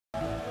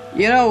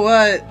You know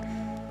what?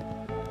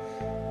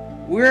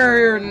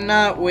 We're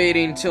not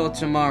waiting till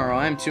tomorrow.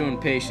 I'm too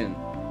impatient.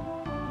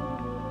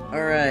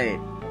 Alright.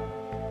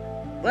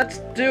 Let's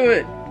do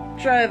it!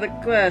 Try the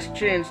class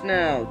change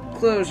now.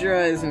 Close your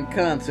eyes and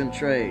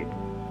concentrate.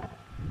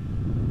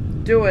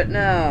 Do it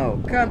now.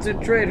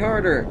 Concentrate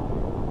harder.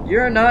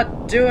 You're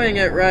not doing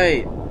it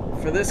right.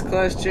 For this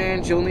class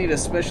change, you'll need a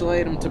special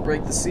item to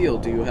break the seal.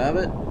 Do you have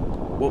it?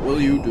 What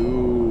will you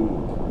do?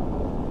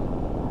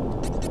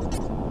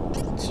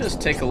 Let's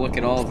just take a look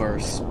at all of our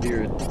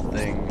spirit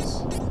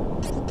things.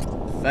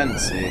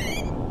 Fancy.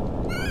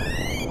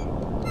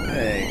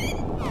 Okay.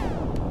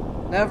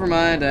 Never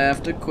mind, I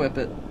have to equip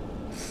it.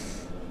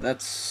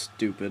 That's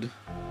stupid.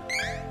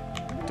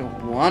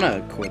 Don't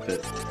wanna equip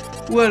it.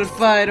 What if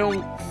I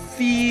don't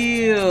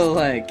feel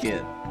like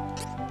it?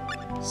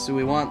 So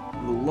we want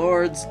the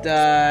Lord's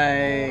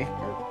Die,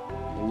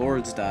 or the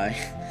Lord's Die.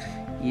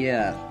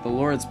 Yeah, the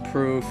Lord's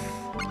Proof.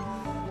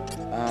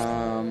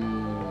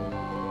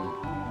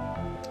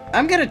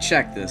 I'm gonna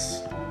check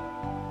this.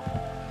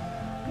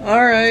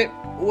 Alright,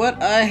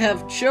 what I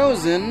have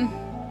chosen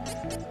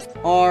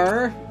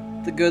are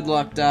the Good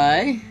Luck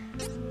Die,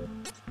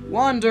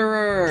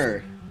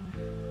 Wanderer,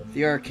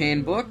 the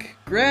Arcane Book,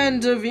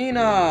 Grand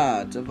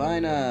Divina,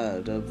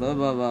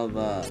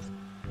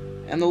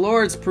 and the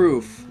Lord's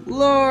Proof.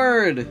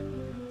 Lord!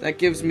 That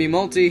gives me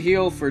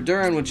multi-heal for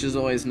Durin, which is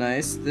always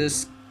nice.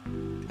 This,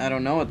 I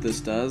don't know what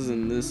this does,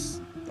 and this,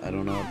 I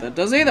don't know what that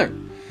does either.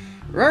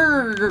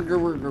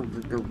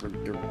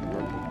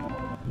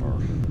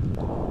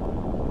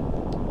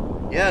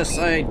 Yes,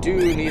 I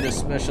do need a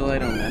special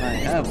item, and I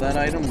have that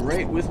item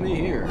right with me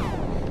here.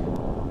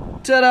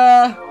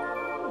 Ta-da!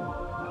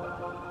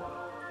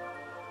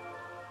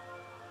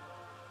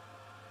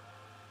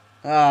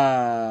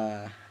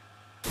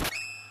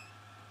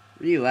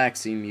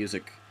 Relaxing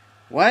music.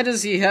 Why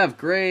does he have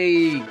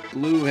gray,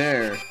 blue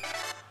hair?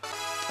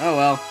 Oh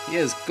well, he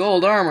has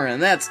gold armor,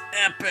 and that's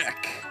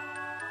epic!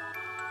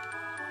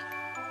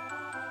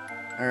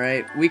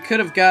 Alright, we could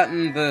have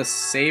gotten the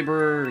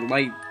saber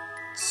light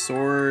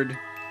sword.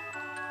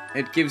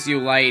 It gives you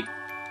light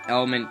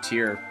element to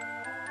your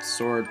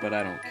sword, but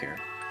I don't care.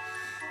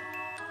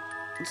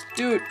 Let's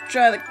do it!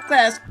 Try the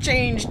class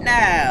change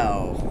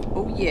now!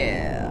 Oh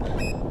yeah!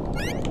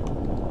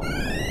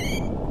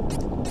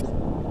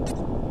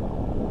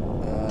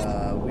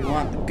 We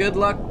want the Good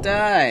Luck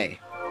Die.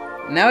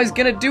 Now he's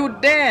gonna do a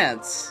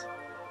dance!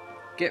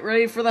 Get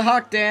ready for the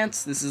Hawk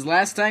Dance. This is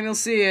last time you'll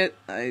see it.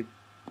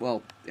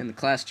 Well, in the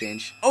class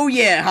change. Oh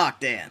yeah, Hawk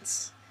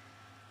Dance!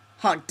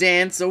 Hawk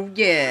Dance, oh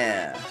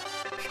yeah!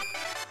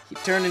 He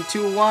turned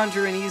into a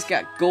wanderer and he's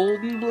got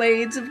golden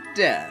blades of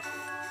death.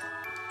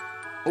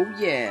 Oh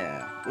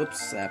yeah.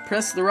 Whoops, I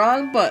pressed the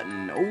wrong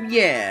button. Oh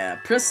yeah.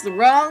 Press the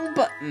wrong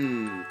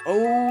button.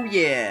 Oh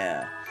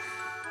yeah.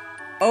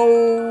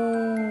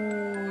 Oh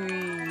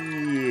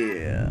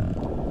yeah.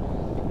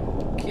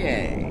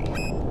 Okay.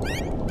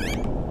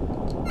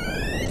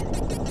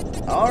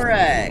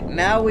 Alright,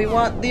 now we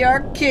want the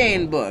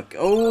Arcane Book.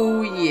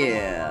 Oh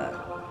yeah.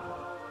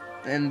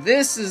 And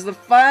this is the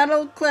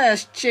final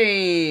class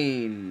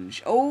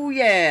change. Oh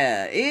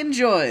yeah.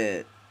 Enjoy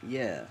it.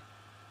 Yeah.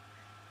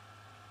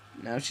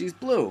 Now she's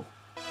blue.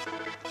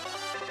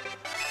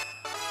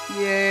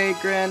 Yay,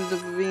 Grand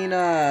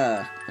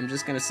Divina. I'm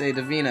just gonna say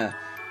Divina.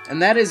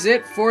 And that is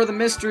it for the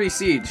mystery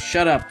seeds.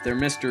 Shut up, they're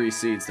mystery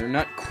seeds. They're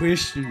not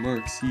question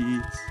mark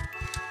seeds.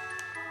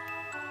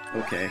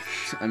 Okay,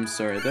 I'm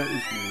sorry, that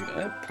was rude.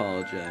 I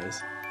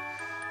apologize.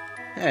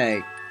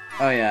 Hey.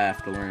 Oh yeah, I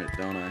have to learn it,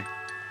 don't I?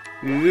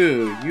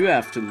 Ooh, you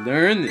have to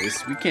learn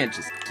this. We can't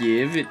just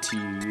give it to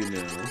you, you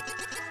know.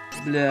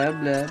 Blah,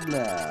 blah,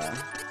 blah.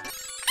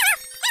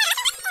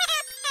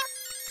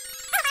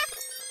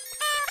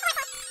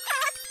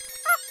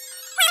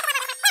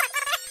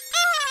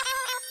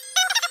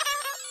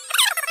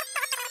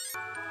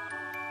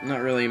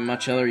 Not really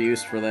much other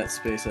use for that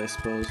space, I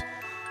suppose.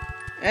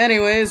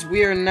 Anyways,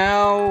 we are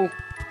now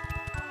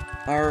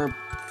our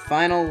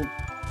final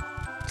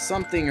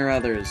something or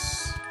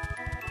others.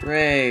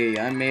 Hooray,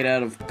 I'm made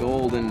out of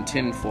gold and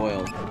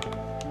tinfoil.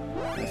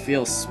 I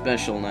feel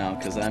special now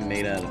because I'm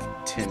made out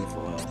of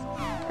tinfoil.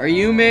 Are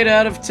you made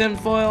out of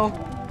tinfoil?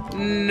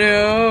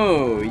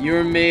 No,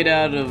 you're made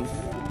out of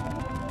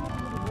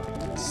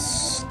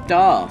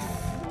stuff.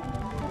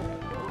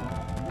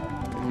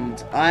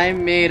 And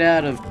I'm made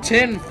out of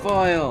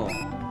tinfoil.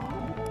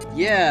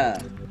 Yeah.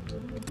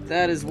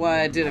 That is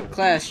why I did a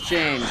class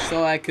change,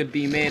 so I could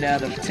be made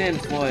out of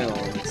tinfoil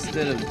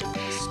instead of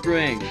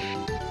string.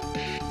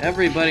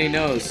 Everybody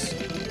knows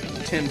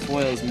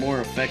tinfoil is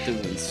more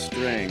effective than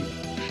string.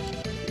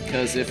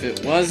 Because if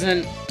it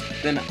wasn't,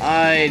 then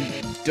I'd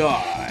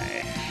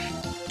die.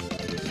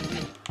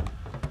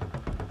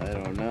 I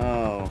don't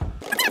know.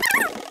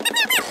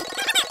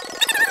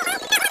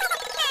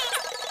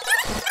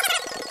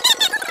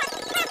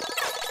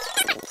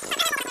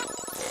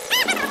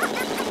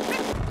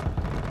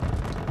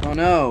 Oh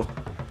no,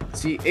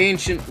 it's the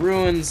ancient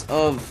ruins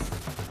of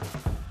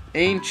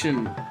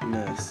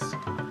ancientness.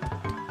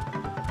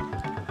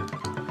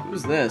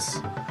 Who's this?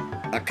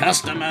 A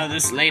customer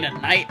this late at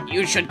night?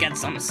 You should get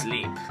some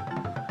sleep.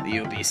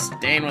 You'll be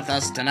staying with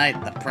us tonight.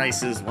 The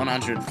price is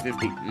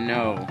 150.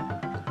 No.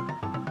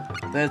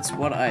 That's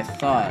what I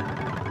thought.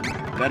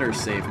 Better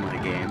save my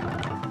game.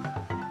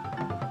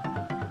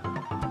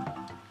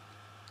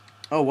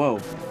 Oh, whoa.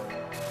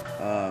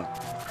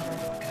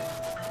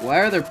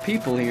 Why are there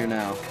people here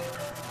now?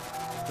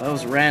 That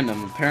was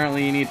random.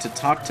 Apparently you need to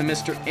talk to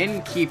Mr.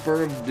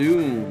 Innkeeper of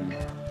Doom.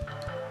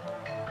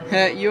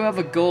 Heh, you have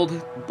a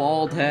gold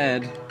bald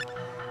head.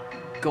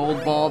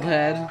 Gold bald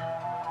head.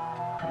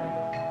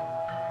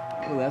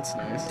 Oh, that's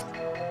nice.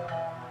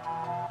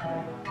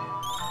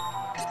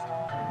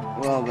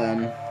 Well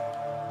then.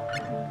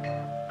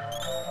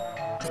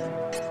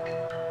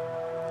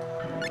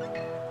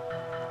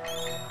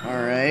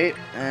 Alright,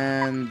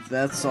 and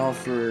that's all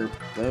for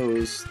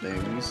those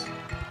things.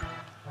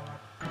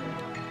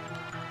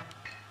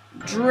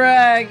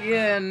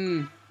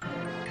 Dragon!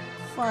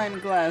 Fine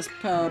glass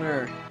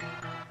powder.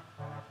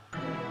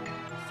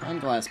 Fine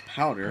glass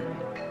powder?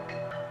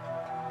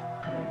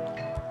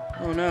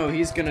 Oh no,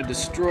 he's gonna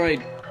destroy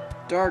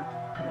Dark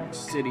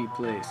City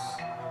place.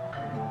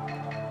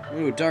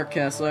 Ooh, Dark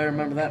Castle, I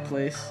remember that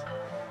place.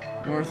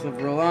 North of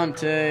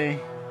Rolante.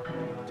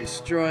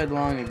 Destroyed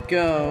long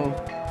ago.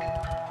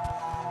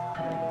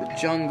 The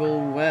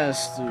jungle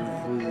west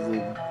of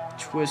the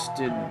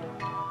twisted...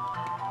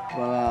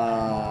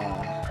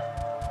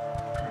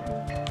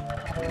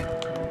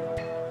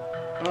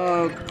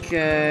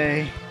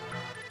 Okay.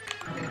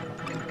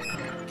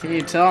 Can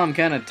you tell I'm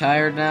kind of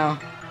tired now?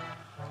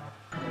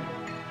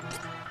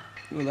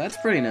 Ooh, that's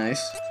pretty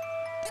nice.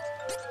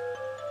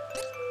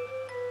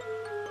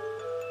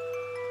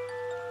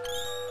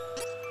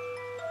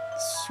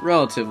 It's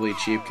relatively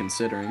cheap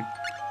considering.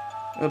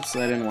 Oops,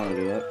 I didn't want to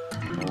do that.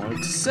 I wanted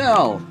to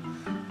sell!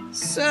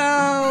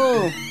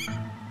 Sell!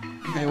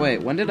 Hey,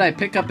 wait, when did I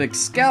pick up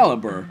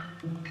Excalibur?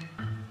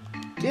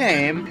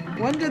 Game?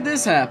 When did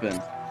this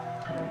happen?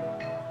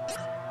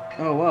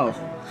 Oh, whoa.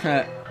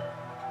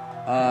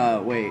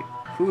 Wait.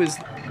 Who is...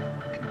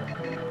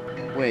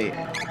 Wait.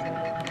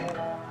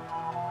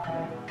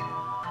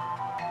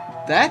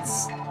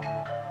 That's...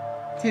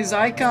 His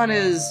icon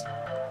is...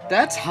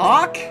 That's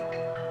Hawk?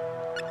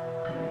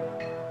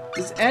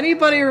 Does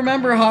anybody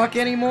remember Hawk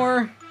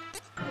anymore?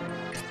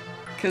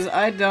 Because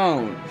I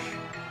don't.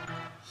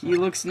 He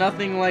looks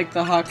nothing like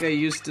the Hawk I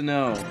used to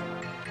know.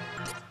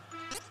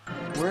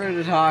 Where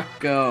did Hawk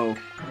go?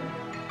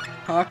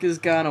 Hawk has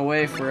gone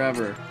away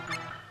forever.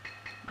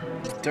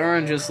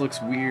 Duran just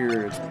looks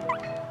weird.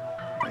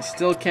 I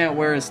still can't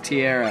wear his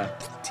tiara,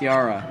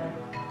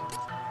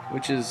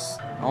 which is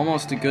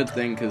almost a good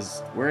thing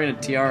because wearing a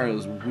tiara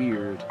is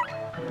weird.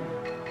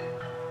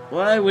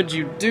 Why would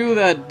you do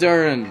that,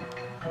 Duran?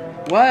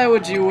 Why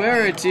would you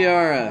wear a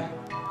tiara?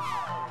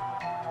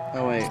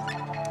 Oh wait,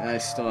 I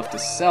still have to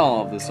sell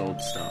all this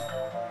old stuff.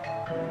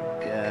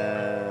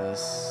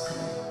 Yes.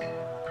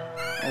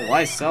 Oh,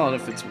 why sell it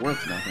if it's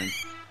worth nothing?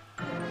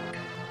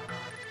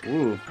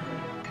 Ooh.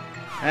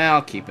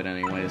 I'll keep it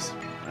anyways.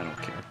 I don't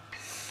care.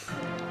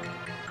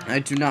 I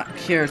do not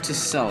care to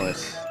sell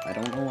it. I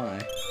don't know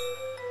why.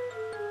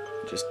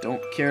 Just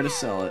don't care to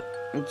sell it.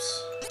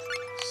 Oops.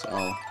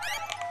 Sell.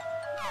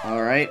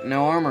 Alright,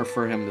 no armor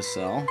for him to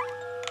sell.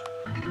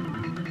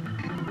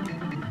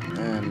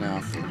 And now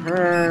for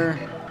her.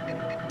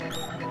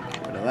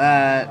 Get rid of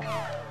that.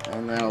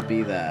 And that'll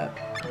be that.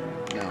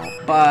 Now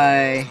I'll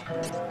buy.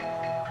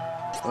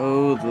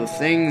 Oh, the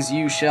things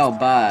you shall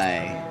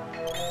buy.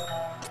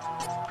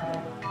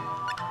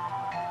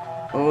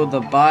 Oh, the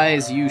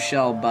buys you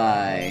shall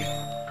buy.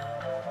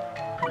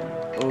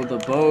 Oh, the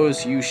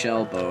bows you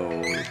shall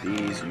bow.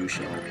 These you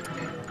shall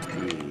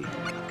be.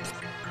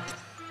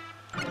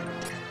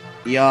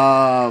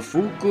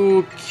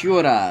 Yafuku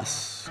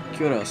Curas.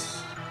 Cura.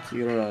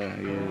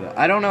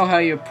 I don't know how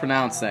you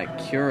pronounce that.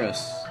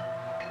 Curas.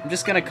 I'm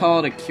just gonna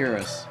call it a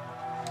Curas.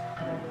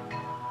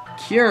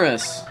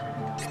 Curas.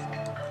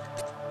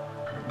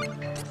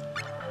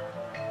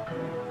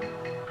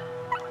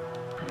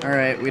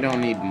 Alright, we don't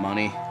need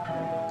money.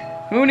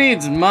 Who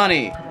needs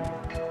money?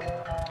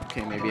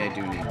 Okay, maybe I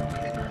do need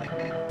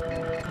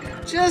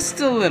money.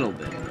 Just a little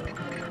bit.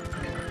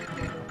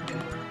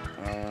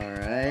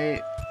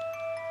 Alright.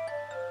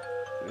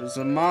 There's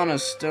a Mana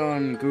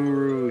Stone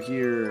Guru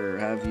here.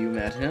 Have you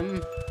met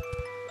him?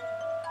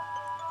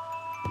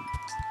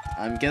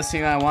 I'm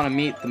guessing I want to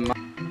meet the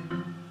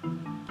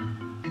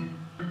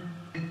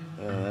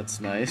that's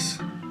nice.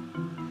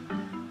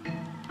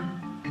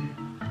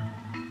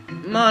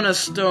 Mana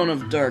Stone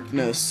of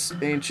Darkness,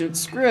 Ancient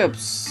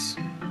Scripts.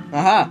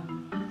 Aha!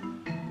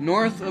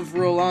 North of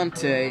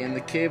Rolante in the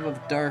Cave of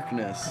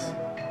Darkness.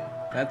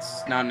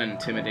 That's not an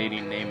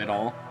intimidating name at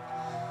all.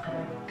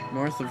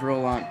 North of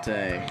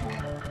Rolante.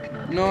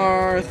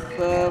 North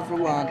of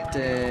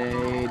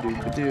Rolante.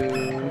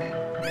 Doo-ba-doo.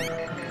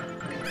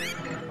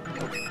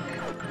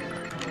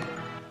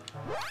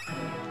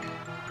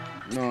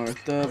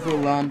 North of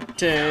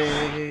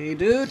Rolante.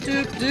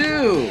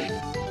 Doo-doo-doo.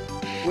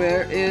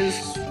 Where is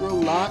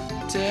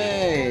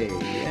Rolante?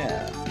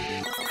 Yeah.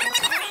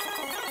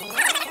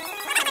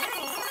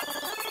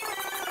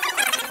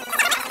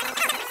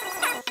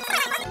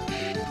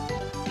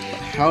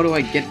 how do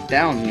I get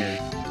down here?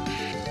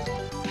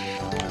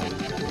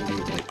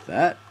 Maybe like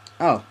that?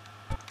 Oh.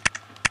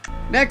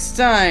 Next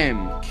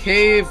time!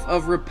 Cave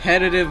of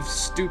repetitive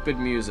stupid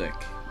music.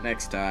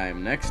 Next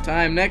time, next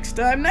time, next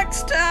time,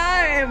 next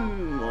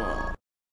time!